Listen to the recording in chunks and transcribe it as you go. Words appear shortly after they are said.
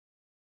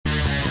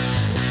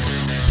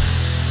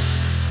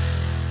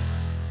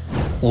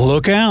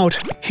Look out!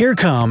 Here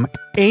come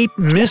 8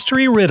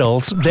 mystery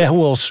riddles that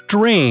will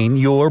strain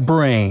your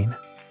brain.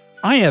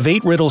 I have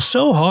 8 riddles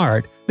so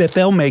hard that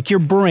they'll make your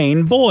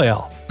brain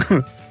boil.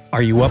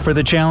 Are you up for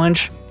the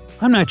challenge?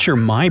 I'm not sure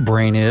my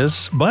brain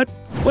is, but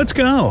let's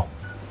go!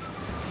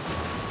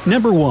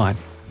 Number 1.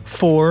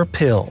 4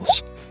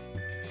 pills.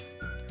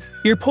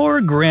 Your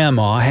poor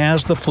grandma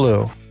has the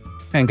flu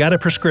and got a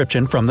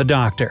prescription from the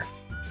doctor.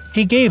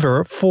 He gave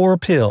her 4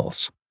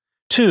 pills.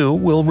 2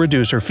 will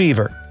reduce her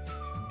fever,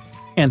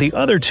 and the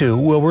other 2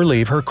 will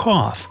relieve her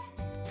cough.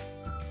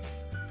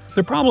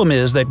 The problem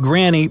is that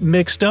Granny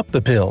mixed up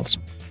the pills,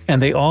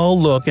 and they all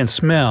look and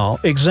smell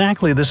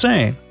exactly the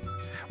same.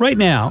 Right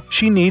now,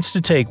 she needs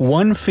to take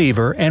 1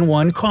 fever and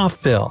 1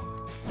 cough pill.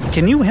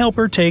 Can you help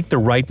her take the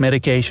right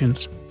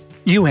medications?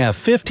 You have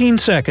 15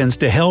 seconds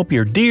to help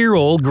your dear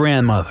old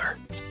grandmother.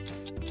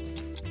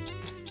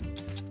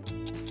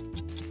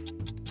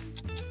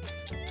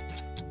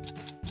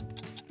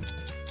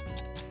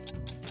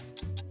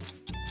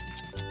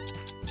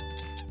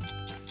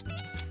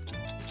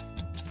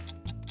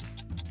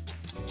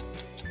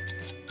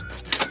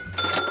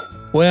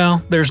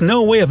 Well, there's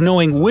no way of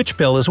knowing which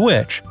pill is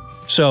which,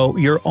 so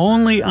your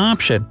only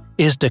option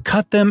is to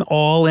cut them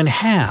all in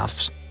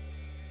halves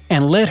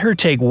and let her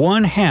take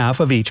 1/2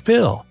 of each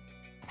pill.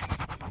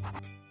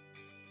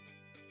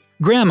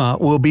 Grandma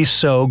will be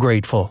so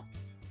grateful.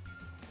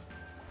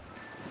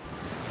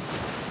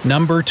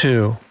 Number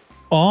 2.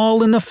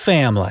 All in the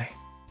Family.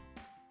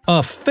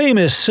 A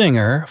famous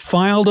singer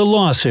filed a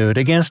lawsuit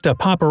against a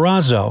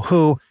paparazzo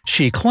who,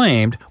 she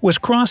claimed, was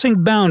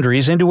crossing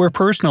boundaries into her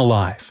personal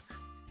life.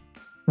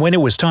 When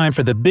it was time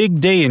for the big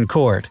day in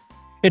court,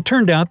 it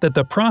turned out that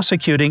the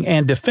prosecuting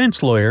and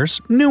defense lawyers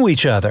knew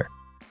each other.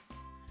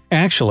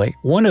 Actually,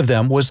 one of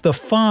them was the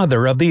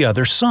father of the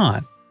other's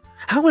son.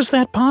 How is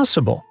that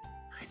possible?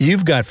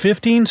 You've got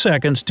 15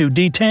 seconds to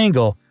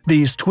detangle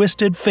these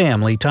twisted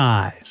family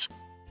ties.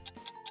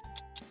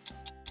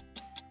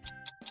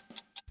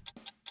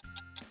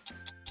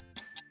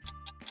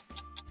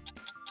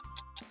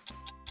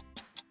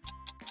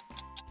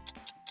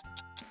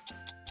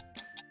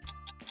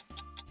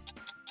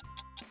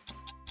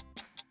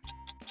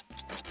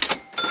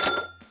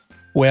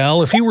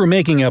 Well, if you were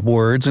making up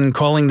words and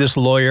calling this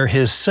lawyer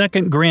his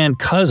second grand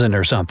cousin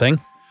or something,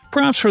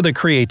 props for the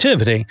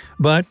creativity,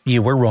 but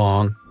you were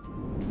wrong.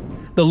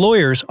 The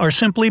lawyers are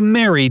simply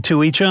married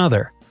to each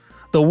other.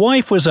 The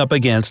wife was up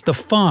against the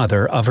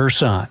father of her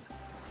son.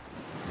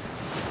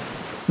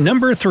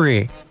 Number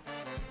 3.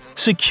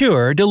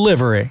 Secure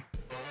delivery.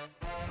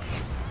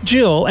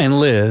 Jill and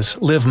Liz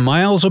live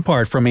miles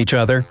apart from each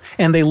other,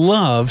 and they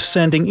love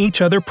sending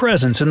each other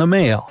presents in the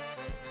mail.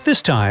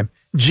 This time,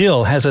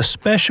 Jill has a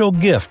special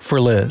gift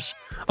for Liz,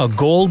 a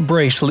gold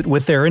bracelet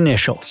with their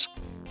initials.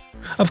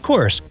 Of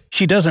course,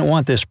 she doesn't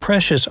want this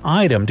precious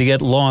item to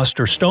get lost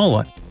or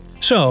stolen,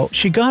 so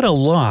she got a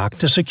lock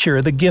to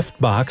secure the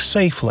gift box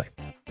safely.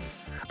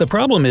 The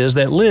problem is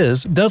that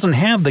Liz doesn't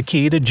have the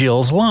key to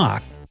Jill's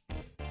lock.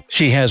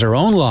 She has her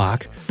own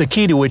lock, the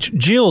key to which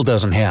Jill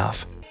doesn't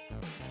have.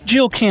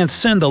 Jill can't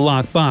send the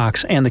lock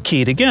box and the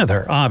key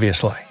together,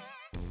 obviously.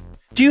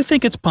 Do you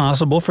think it's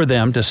possible for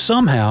them to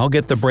somehow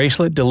get the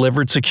bracelet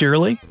delivered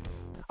securely?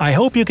 I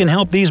hope you can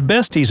help these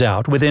besties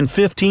out within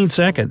 15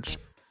 seconds.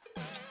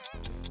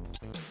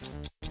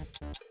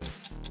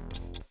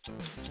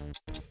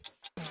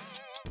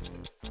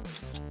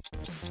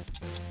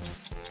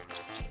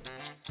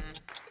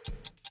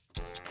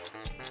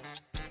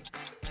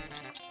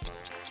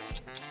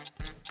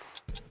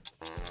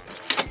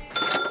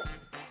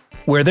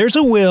 Where there's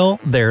a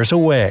will, there's a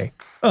way.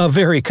 A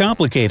very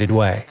complicated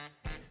way.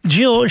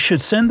 Jill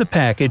should send the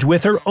package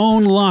with her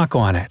own lock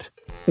on it.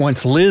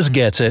 Once Liz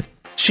gets it,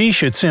 she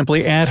should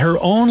simply add her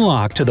own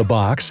lock to the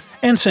box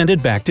and send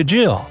it back to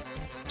Jill.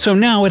 So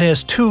now it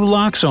has 2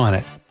 locks on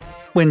it.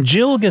 When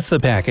Jill gets the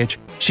package,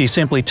 she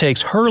simply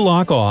takes her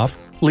lock off,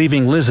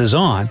 leaving Liz's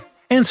on,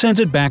 and sends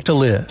it back to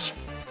Liz.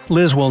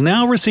 Liz will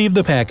now receive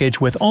the package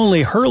with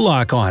only her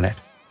lock on it.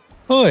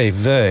 Oy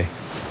vey.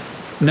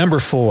 Number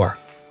 4.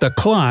 The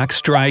clock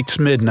strikes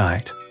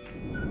midnight.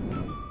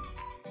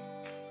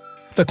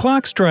 The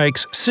clock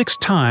strikes 6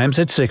 times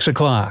at 6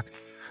 o'clock.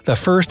 The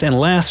first and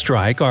last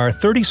strike are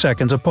 30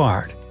 seconds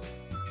apart.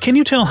 Can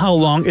you tell how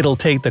long it'll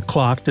take the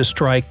clock to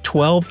strike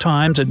 12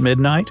 times at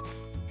midnight?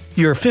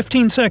 Your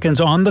 15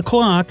 seconds on the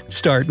clock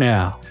start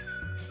now.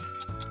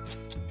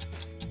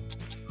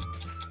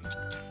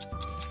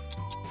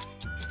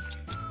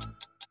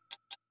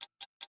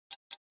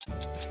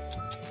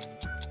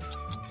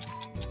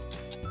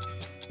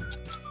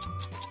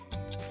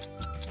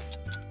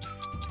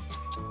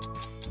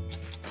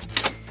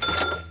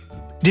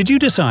 Did you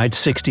decide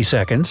 60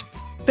 seconds?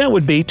 That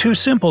would be too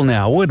simple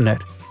now, wouldn't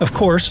it? Of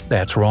course,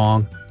 that's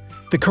wrong.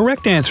 The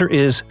correct answer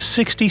is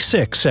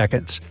 66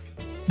 seconds.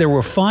 There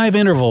were 5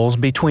 intervals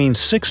between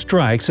 6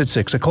 strikes at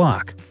 6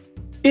 o'clock.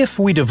 If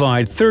we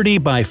divide 30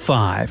 by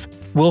 5,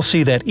 we'll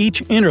see that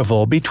each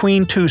interval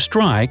between 2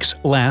 strikes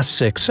lasts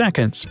 6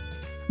 seconds.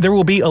 There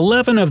will be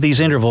 11 of these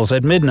intervals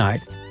at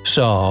midnight,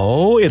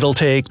 So it'll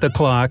take the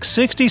clock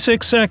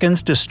 66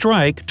 seconds to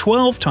strike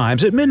 12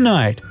 times at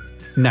midnight.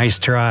 Nice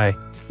try.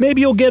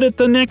 Maybe you'll get it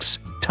the next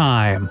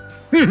time.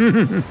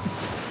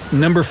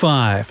 Number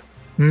 5.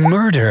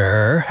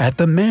 Murder at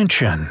the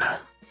Mansion.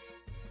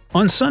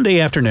 On Sunday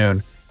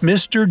afternoon,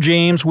 Mr.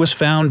 James was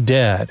found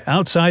dead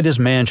outside his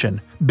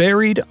mansion,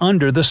 buried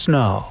under the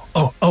snow.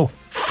 Oh,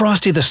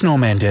 Frosty the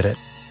Snowman did it.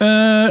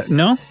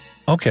 No?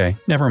 Okay,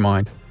 never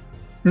mind.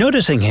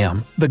 Noticing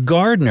him, the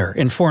gardener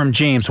informed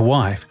James'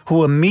 wife,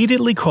 who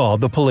immediately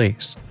called the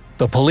police.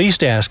 The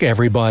police asked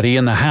everybody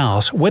in the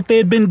house what they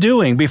had been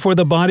doing before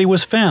the body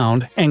was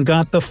found and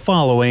got the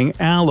following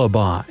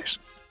alibis.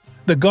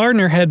 The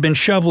gardener had been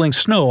shoveling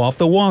snow off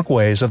the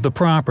walkways of the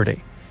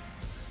property.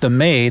 The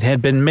maid had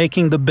been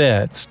making the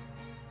beds.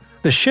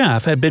 The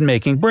chef had been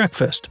making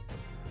breakfast.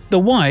 The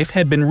wife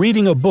had been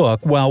reading a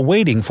book while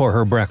waiting for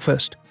her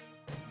breakfast.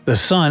 The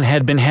son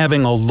had been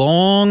having a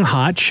long,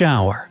 hot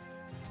shower.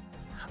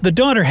 The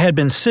daughter had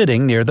been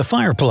sitting near the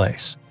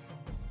fireplace.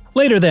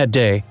 Later that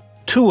day,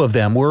 2 of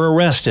them were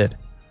arrested.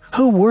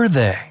 Who were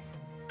they?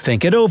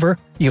 Think it over.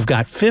 You've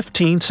got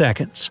 15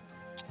 seconds.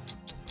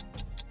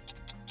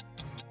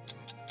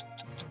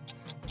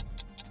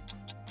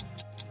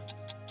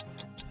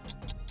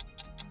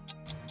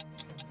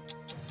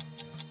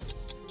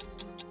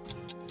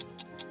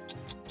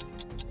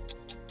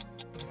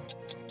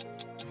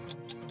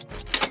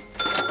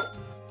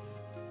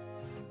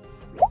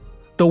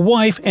 The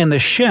wife and the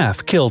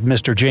chef killed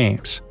Mr.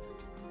 James.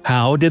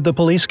 How did the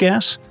police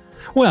guess?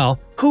 Well,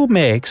 who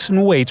makes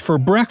and waits for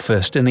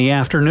breakfast in the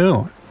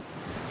afternoon?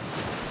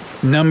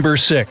 Number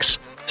 6.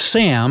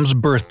 Sam's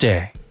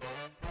birthday.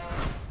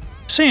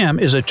 Sam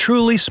is a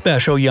truly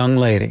special young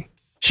lady.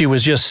 She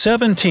was just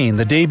 17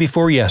 the day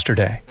before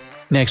yesterday.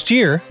 Next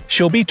year,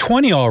 she'll be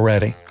 20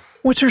 already.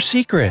 What's her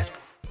secret?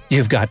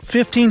 You've got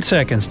 15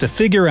 seconds to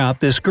figure out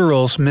this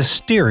girl's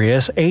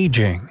mysterious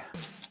aging.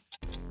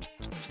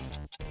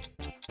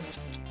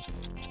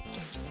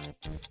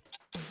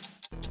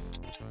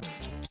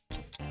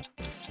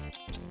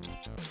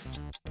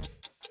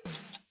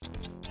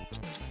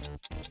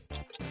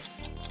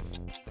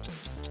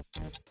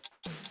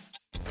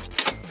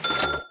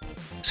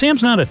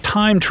 Sam's not a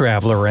time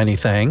traveler or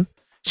anything.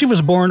 She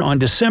was born on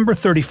December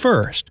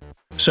 31st.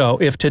 So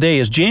if today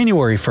is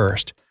January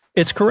 1st,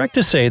 it's correct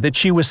to say that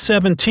she was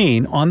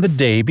 17 on the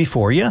day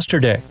before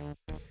yesterday.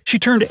 She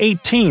turned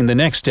 18 the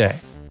next day.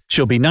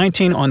 She'll be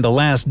 19 on the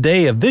last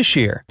day of this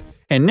year,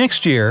 and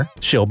next year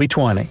she'll be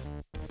 20.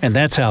 And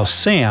that's how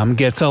Sam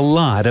gets a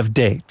lot of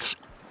dates.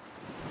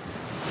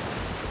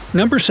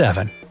 Number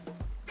 7.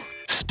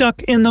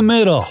 Stuck in the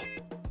middle.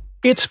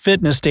 It's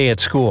fitness day at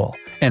school,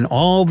 and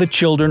all the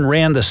children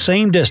ran the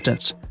same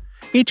distance.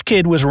 Each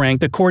kid was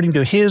ranked according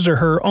to his or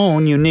her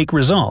own unique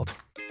result.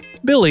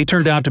 Billy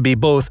turned out to be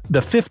both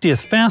the 50th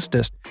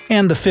fastest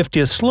and the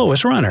 50th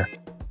slowest runner.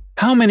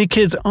 How many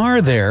kids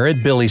are there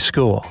at Billy's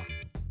school?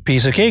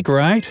 Piece of cake,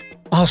 right?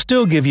 I'll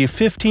still give you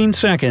 15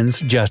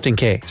 seconds just in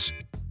case.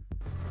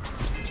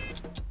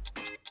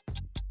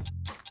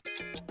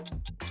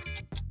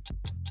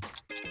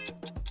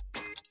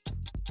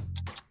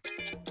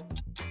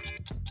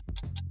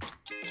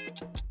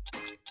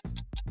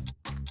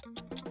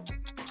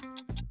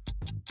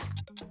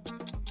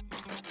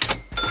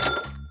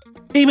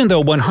 Even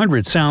though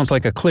 100 sounds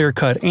like a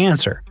clear-cut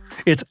answer,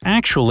 it's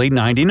actually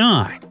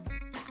 99.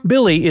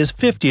 Billy is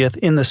 50th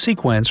in the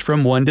sequence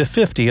from 1 to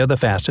 50 of the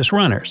fastest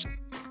runners.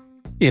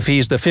 If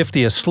he's the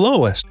 50th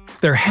slowest,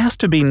 there has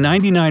to be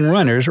 99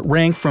 runners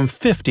ranked from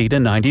 50 to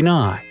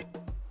 99.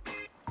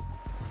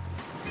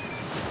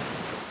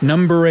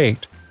 Number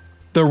 8.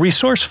 The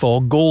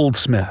resourceful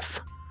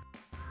goldsmith.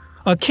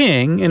 A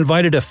king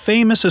invited a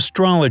famous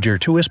astrologer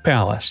to his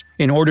palace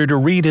in order to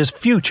read his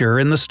future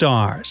in the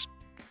stars.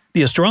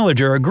 The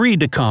astrologer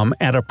agreed to come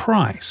at a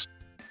price.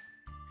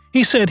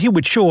 He said he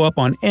would show up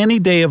on any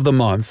day of the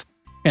month,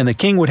 and the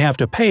king would have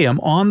to pay him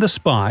on the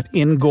spot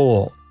in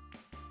gold.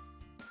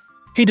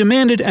 He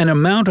demanded an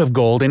amount of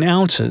gold in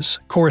ounces,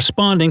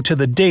 corresponding to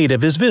the date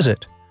of his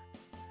visit.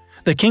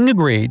 The king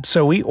agreed,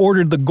 so he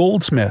ordered the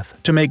goldsmith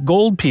to make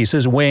gold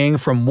pieces weighing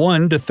from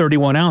 1 to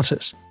 31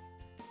 ounces.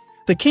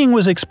 The king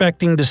was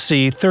expecting to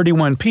see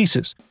 31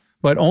 pieces,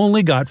 but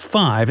only got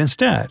 5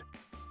 instead.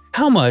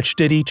 How much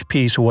did each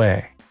piece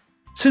weigh?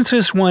 Since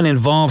this one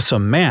involves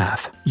some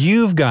math,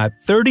 you've got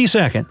 30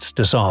 seconds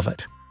to solve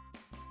it.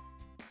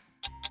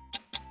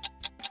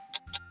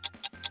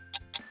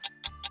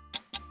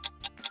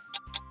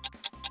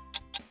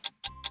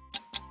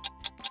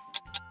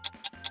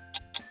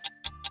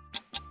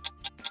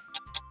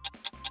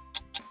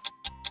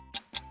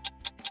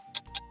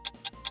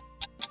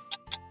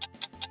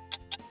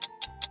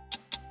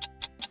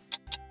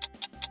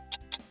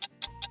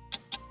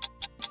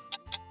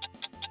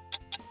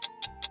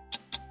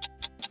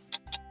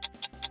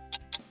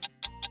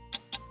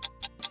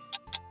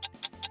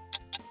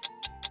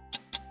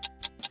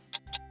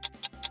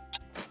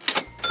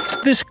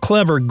 This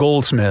clever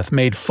goldsmith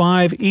made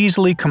 5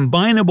 easily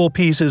combinable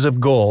pieces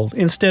of gold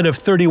instead of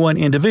 31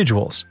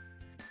 individuals.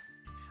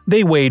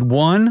 They weighed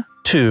 1,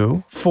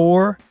 2,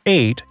 4,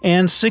 8,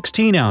 and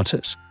 16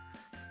 ounces.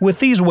 With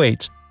these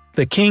weights,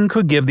 the king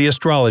could give the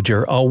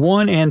astrologer a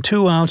 1 and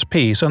 2 ounce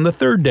piece on the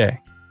third day.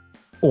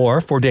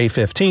 Or, for day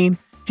 15,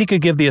 he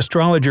could give the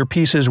astrologer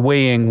pieces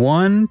weighing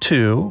 1,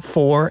 2,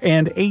 4,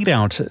 and 8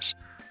 ounces.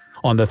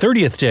 On the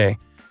 30th day,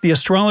 the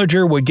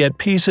astrologer would get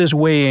pieces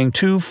weighing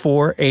 2,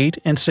 4, 8,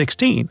 and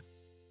 16.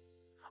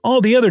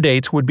 All the other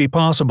dates would be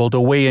possible to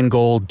weigh in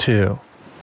gold too.